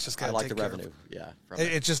business. Let's just I like take the care revenue. of it. Yeah.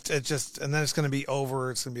 It just, and then it's going to be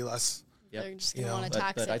over. It's going to be less. Yep. They're just going to want to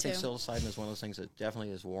tax but it I think too. psilocybin is one of those things that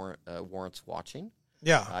definitely is warrants watching.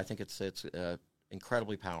 Yeah. I think it's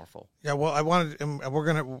incredibly powerful. Yeah, well,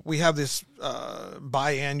 we have this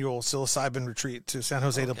biannual psilocybin retreat to San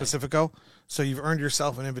Jose del Pacifico, so you've earned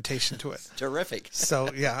yourself an invitation to it. Terrific. So,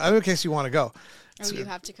 yeah, in case you want to go. Oh, you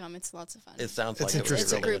have to come. It's lots of fun. It sounds It's like it was interesting.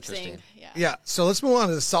 It's a really group interesting. thing. Yeah. Yeah, so let's move on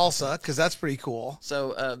to the salsa, because that's pretty cool.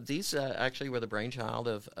 So these actually were the brainchild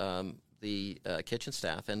of the kitchen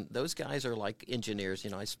staff, and those guys are like engineers. You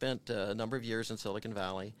know, I spent a number of years in Silicon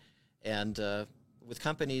Valley, and with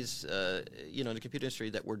companies, in the computer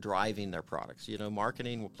industry that were driving their products. You know,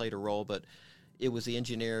 marketing played a role, but it was the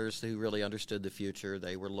engineers who really understood the future.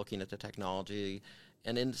 They were looking at the technology.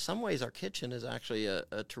 And in some ways, our kitchen is actually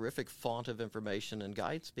a terrific font of information and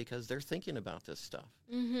guides because they're thinking about this stuff.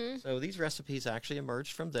 Mm-hmm. So these recipes actually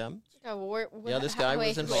emerged from them. Oh, This guy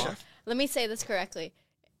was involved. Let me say this correctly.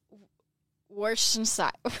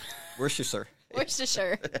 Worcestershire. Worcestershire.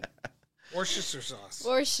 Worcestershire. Worcestershire sauce.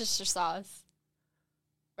 Worcestershire sauce.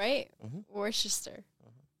 Right? Mm-hmm. Worcester.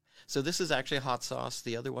 So this is actually a hot sauce.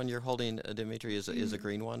 The other one you're holding, Dimitri, is a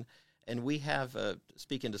green one. And we have,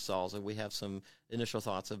 speaking to salsa, we have some initial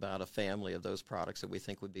thoughts about a family of those products that we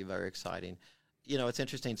think would be very exciting. You know, it's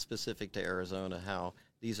interesting, specific to Arizona, how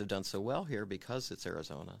these have done so well here because it's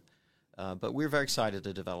Arizona. But we're very excited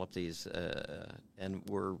to develop these, and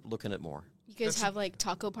we're looking at more. You guys have like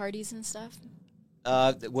taco parties and stuff?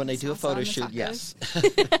 When they do a Salsa photo on the shoot, tacos? yes.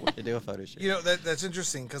 When they do a photo shoot. You know, that's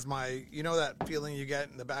interesting because that feeling you get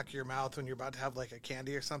in the back of your mouth when you're about to have like a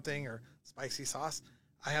candy or something or spicy sauce?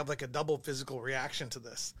 I have like a double physical reaction to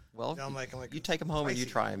this. Well, I'm like, you take them home and you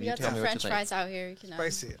spicy. try them. We You got tell some me what you French think. fries out here. You can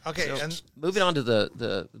Spicy. Okay, So, and moving on to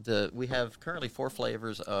the we have currently 4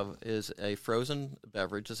 flavors is a frozen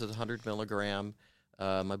beverage. This is 100 milligram.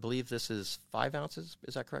 I believe this is 5 ounces.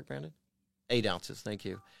 Is that correct, Brandon? 8 ounces. Thank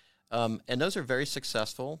you. And those are very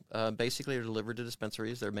successful. Basically, they're delivered to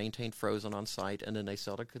dispensaries. They're maintained frozen on site, and then they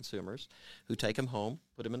sell to consumers who take them home,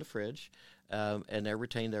 put them in the fridge, and they're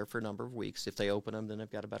retained there for a number of weeks. If they open them, then they've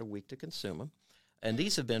got about a week to consume them. And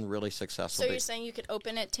these have been really successful. So you're saying you could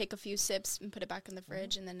open it, take a few sips, and put it back in the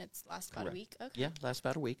fridge, and then it's lasts about a week? Okay. Yeah, lasts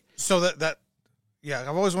about a week. so yeah,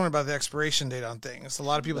 I've always wondered about the expiration date on things. A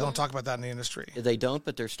lot of people don't talk about that in the industry. They don't,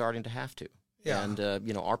 but they're starting to have to. Yeah. And,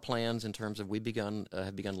 our plans in terms of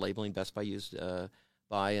have begun labeling Best by Used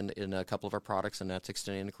by in a couple of our products, and that's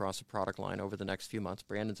extending across the product line over the next few months.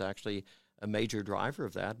 Brandon's actually a major driver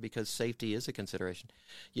of that because safety is a consideration.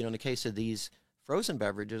 You know, in the case of these frozen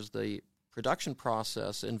beverages, the production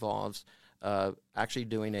process involves actually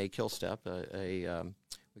doing a kill step. We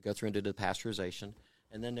go through and do the pasteurization,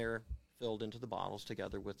 and then they're filled into the bottles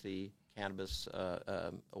together with the cannabis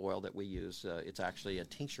oil that we use. It's actually a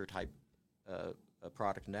tincture type a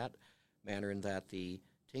product in that manner, in that the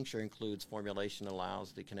tincture includes formulation that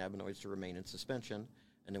allows the cannabinoids to remain in suspension,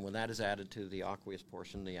 and then when that is added to the aqueous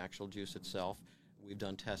portion, the actual juice itself, we've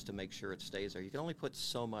done tests to make sure it stays there. You can only put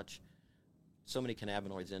so many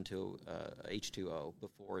cannabinoids into H2O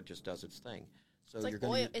before it just does its thing. So It's like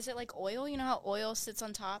oil. Is it like oil? You know how oil sits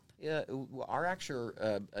on top? Yeah, our actual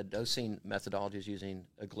dosing methodology is using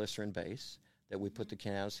a glycerin base that we put the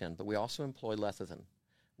cannabis in, but we also employ lecithin,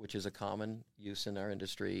 which is a common use in our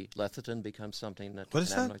industry. Lecithin becomes something that... What is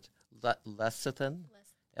that? Lecithin,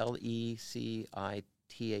 Lecithin.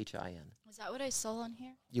 Is that what I saw on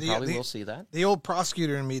here? You The- probably the- will see that. The old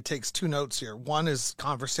prosecutor in me takes 2 notes here. One is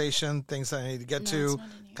conversation, things that I need to get No, to, it's not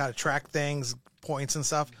in here. kind of track things, points and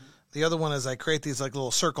stuff. The other one is I create these like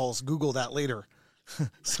little circles. Google that later.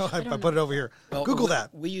 So I put it over here. Google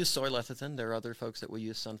that. We use soy lecithin. There are other folks that will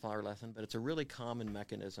use sunflower lecithin, but it's a really common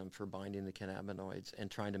mechanism for binding the cannabinoids and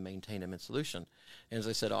trying to maintain them in solution. And as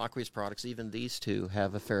I said, aqueous products, even these two,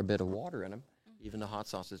 have a fair bit of water in them. Even the hot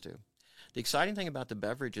sauces do. The exciting thing about the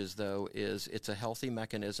beverages, though, is it's a healthy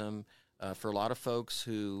mechanism. For a lot of folks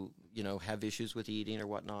who, have issues with eating or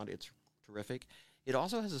whatnot, it's terrific. It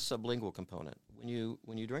also has a sublingual component.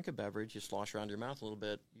 When you drink a beverage, you slosh around your mouth a little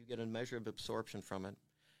bit, you get a measure of absorption from it.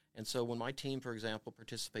 And so when my team, for example,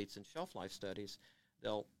 participates in shelf life studies,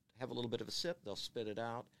 they'll have a little bit of a sip, they'll spit it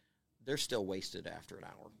out. They're still wasted after an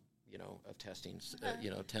hour, of testing,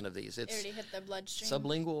 10 of these. It already hit the bloodstream.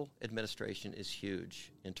 Sublingual administration is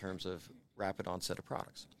huge in terms of rapid onset of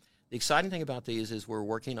products. The exciting thing about these is we're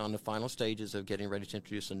working on the final stages of getting ready to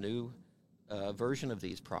introduce a new version of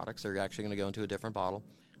these products. They're actually going to go into a different bottle,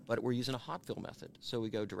 but we're using a hot fill method. So we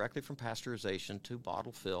go directly from pasteurization to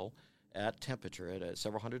bottle fill at temperature at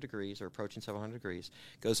several hundred degrees or approaching several hundred degrees.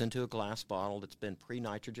 Goes into a glass bottle that's been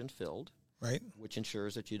pre-nitrogen filled, right? Which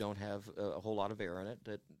ensures that you don't have a whole lot of air in it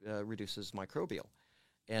that reduces microbial.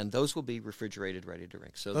 And those will be refrigerated, ready to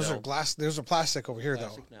drink. So those are glass. There's a plastic over here,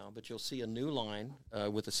 plastic now, but you'll see a new line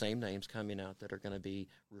with the same names coming out that are going to be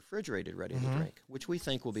refrigerated, ready to drink, which we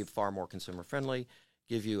think will be far more consumer friendly,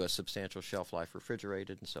 give you a substantial shelf life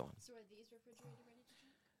refrigerated, and so on. So are these refrigerated, ready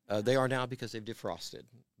to drink? They are now because they've defrosted,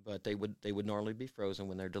 but they would normally be frozen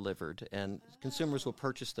when they're delivered, and consumers will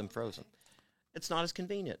purchase them frozen. It's not as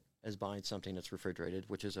convenient as buying something that's refrigerated,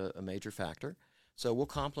 which is a major factor. So we'll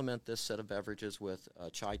complement this set of beverages with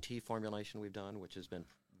a chai tea formulation we've done, which has been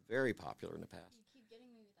very popular in the past. You keep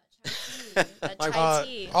getting me with that chai tea. That chai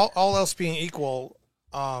tea. All else being equal,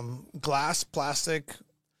 glass, plastic,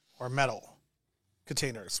 or metal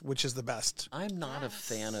containers, which is the best? I'm not a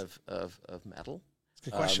fan of metal. It's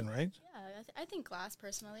a good question, right? Yeah, I think glass,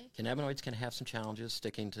 personally. Cannabinoids can have some challenges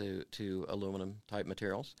sticking to aluminum-type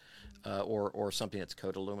materials or something that's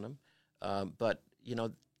coated aluminum. But,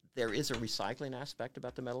 there is a recycling aspect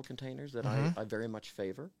about the metal containers that I very much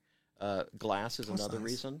favor. Glass is another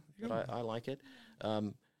reason that I like it.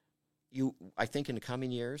 I think in the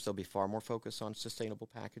coming years, there'll be far more focus on sustainable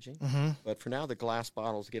packaging. But for now, the glass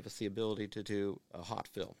bottles give us the ability to do a hot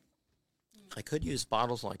fill. I could use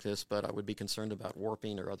bottles like this, but I would be concerned about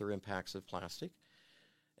warping or other impacts of plastic.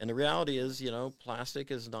 And the reality is,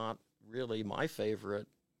 plastic is not really my favorite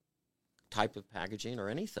type of packaging or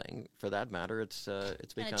anything for that matter. It's become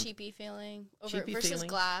kind of cheapy feeling cheapy versus feeling.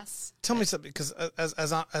 glass. Tell me something, because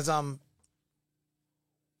as I'm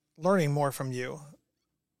learning more from you,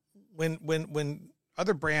 when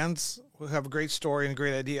other brands who have a great story and a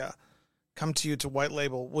great idea come to you to white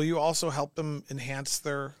label, will you also help them enhance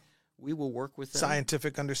their we will work with them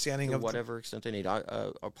scientific understanding to of whatever extent they need.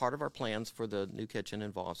 A part of our plans for the new kitchen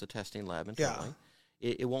involves a testing lab internally. Yeah.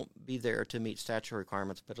 It won't be there to meet statutory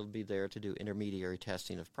requirements, but it'll be there to do intermediary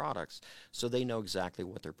testing of products so they know exactly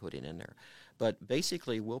what they're putting in there. But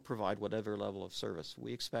basically, we'll provide whatever level of service.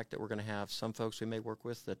 We expect that we're going to have some folks we may work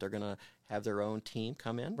with that they're going to have their own team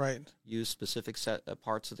come in, use specific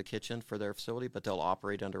parts of the kitchen for their facility, but they'll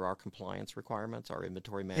operate under our compliance requirements, our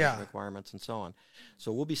inventory management requirements, and so on.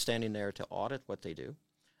 So we'll be standing there to audit what they do.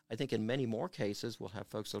 I think in many more cases, we'll have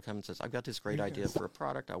folks that'll come and say, I've got this great idea for a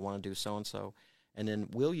product. I want to do so-and-so. And then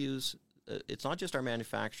we'll use, it's not just our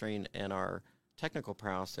manufacturing and our technical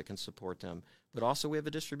prowess that can support them, but also we have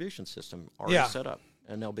a distribution system already set up,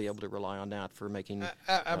 and they'll be able to rely on that for making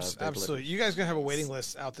absolutely. You guys are going to have a waiting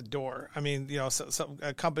list out the door. I mean,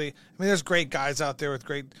 a company, there's great guys out there with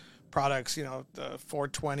great products, the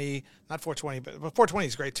 420, not 420, but 420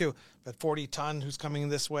 is great too, but 40 ton who's coming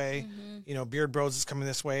this way, Beard Bros is coming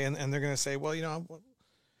this way, and they're going to say, well,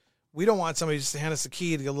 we don't want somebody just to hand us a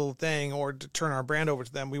key to get a little thing or to turn our brand over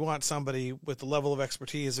to them. We want somebody with the level of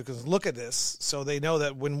expertise who can look at this so they know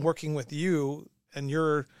that when working with you and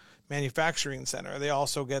your manufacturing center, they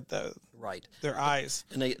also get their eyes.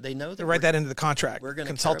 And they know that they write that into the contract. We're going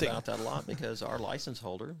to care about that a lot because our license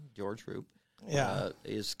holder, George Roop,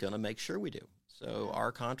 is going to make sure we do. So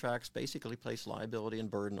our contracts basically place liability and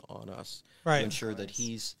burden on us to ensure that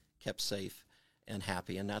he's kept safe and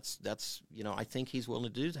happy, and that's I think he's willing to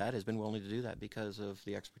do that, has been willing to do that because of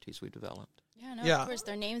the expertise we've developed. Of course,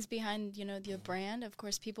 their names behind the brand. Of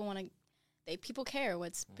course, people people care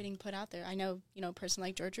what's being put out there. I know a person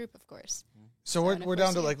like George Roop, of course. So we're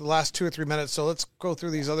down to like the last 2 or 3 minutes. So let's go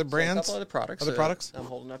through these other brands. So a couple other products. Other products. I'm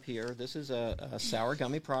holding up here. This is a sour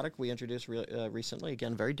gummy product we introduced recently.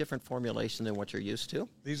 Again, very different formulation than what you're used to.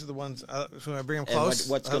 These are the ones. When I bring them close,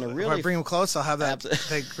 what's going to really? When I bring them close, I'll have that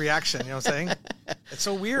big reaction. You know what I'm saying? It's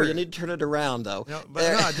so weird. Well, you need to turn it around though.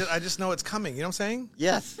 I just know it's coming. You know what I'm saying?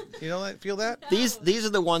 Yes. You know that? Feel that? These are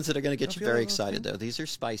the ones that are going to get you very excited though. These are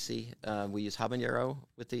spicy. We use habanero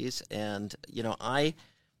with these, and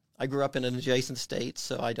I grew up in an adjacent state,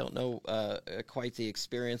 so I don't know quite the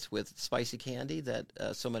experience with spicy candy that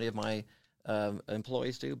so many of my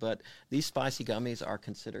employees do. But these spicy gummies are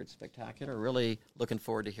considered spectacular. Really looking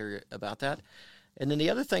forward to hear about that. And then the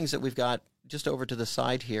other things that we've got just over to the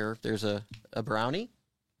side here, there's a brownie,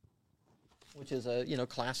 which is a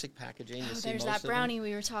classic packaging. Oh, there's that brownie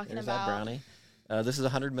we were talking about. There's that brownie. This is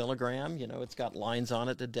 100 milligram. It's got lines on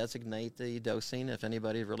it to designate the dosing if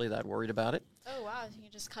anybody's really that worried about it. Oh wow! You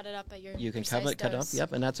can just cut it up at your. You can cut it up.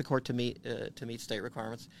 Yep, and that's according to meet state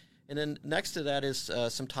requirements. And then next to that is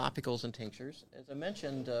some topicals and tinctures. As I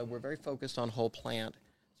mentioned, we're very focused on whole plant,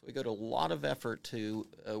 so we go to a lot of effort to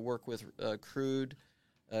work with crude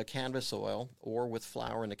cannabis oil or with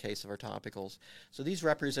flour in the case of our topicals. So these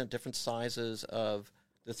represent different sizes of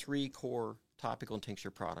the 3 core topical and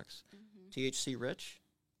tincture products. THC rich,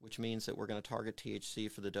 which means that we're going to target THC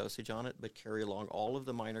for the dosage on it, but carry along all of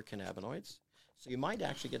the minor cannabinoids. So you might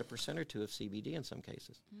actually get a % or 2 of CBD in some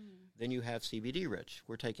cases. Then you have CBD rich.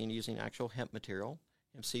 We're using actual hemp material,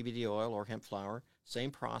 hemp CBD oil or hemp flour,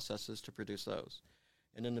 same processes to produce those.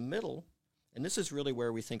 And in the middle, and this is really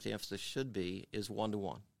where we think the emphasis should be, is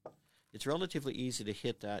 1-to-1. It's relatively easy to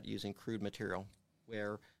hit that using crude material,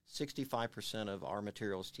 where 65% of our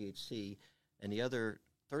material is THC, and the other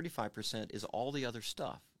 35% is all the other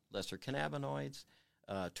stuff, lesser cannabinoids,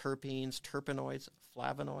 terpenes, terpenoids,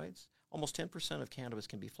 flavonoids. Almost 10% of cannabis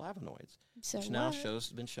can be flavonoids, which now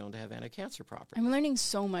been shown to have anti-cancer properties. I'm learning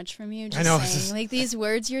so much from you. Just I know. Saying. Like these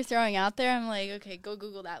words you're throwing out there, I'm like, okay, go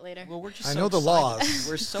Google that later. Well, we're just I know the laws.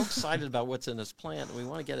 We're so excited about what's in this plant, and we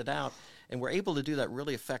want to get it out, and we're able to do that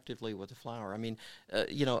really effectively with the flower. I mean,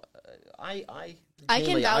 I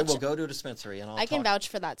will go to a dispensary and I can vouch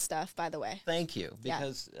for that stuff, by the way. Thank you,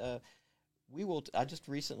 because we will. I just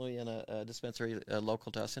recently in a dispensary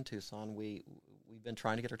local to us in Tucson, we've been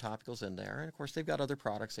trying to get our topicals in there, and of course they've got other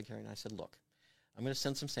products they carry. And I said, look, I'm going to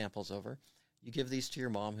send some samples over. You give these to your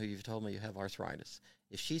mom, who you've told me you have arthritis.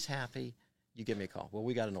 If she's happy, you give me a call. Well,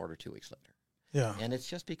 we got an order 2 weeks later. Yeah, and it's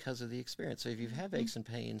just because of the experience. So if you have aches and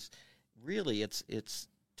pains, really, it's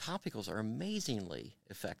topicals are amazingly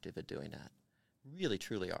effective at doing that. Really,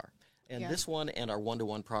 truly are. And this one and our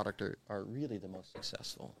 1-to-1 product are really the most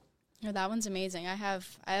successful. No, that one's amazing. I have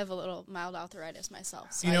a little mild arthritis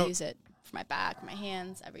myself, so I use it for my back, my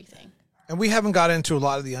hands, everything. And we haven't got into a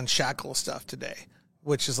lot of the unshackle stuff today,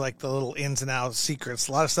 which is like the little ins and outs, secrets,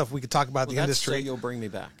 a lot of stuff we could talk about the industry. So you'll bring me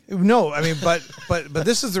back. No, I mean, but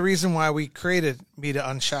this is the reason why we created Mita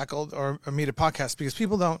Unshackled or Mita Podcast, because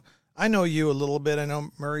people don't. I know you a little bit. I know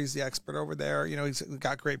Murray's the expert over there. He's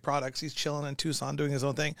got great products. He's chilling in Tucson doing his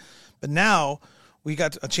own thing. But now we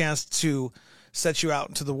got a chance to set you out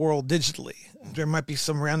into the world digitally. There might be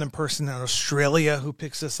some random person in Australia who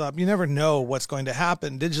picks this up. You never know what's going to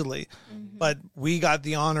happen digitally. But we got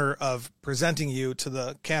the honor of presenting you to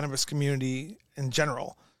the cannabis community in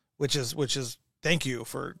general, which is thank you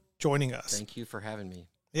for joining us. Thank you for having me.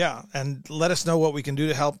 Yeah, and let us know what we can do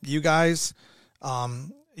to help you guys.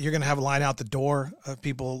 You're going to have a line out the door of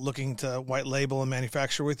people looking to white label and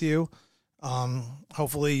manufacture with you.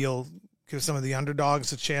 Hopefully you'll give some of the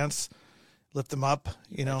underdogs a chance, lift them up,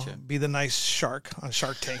 gotcha. Be the nice shark on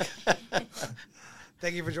Shark Tank.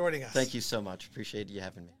 Thank you for joining us. Thank you so much. Appreciate you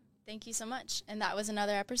having me. Thank you so much. And that was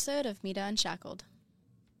another episode of Mita Unshackled.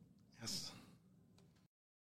 Yes.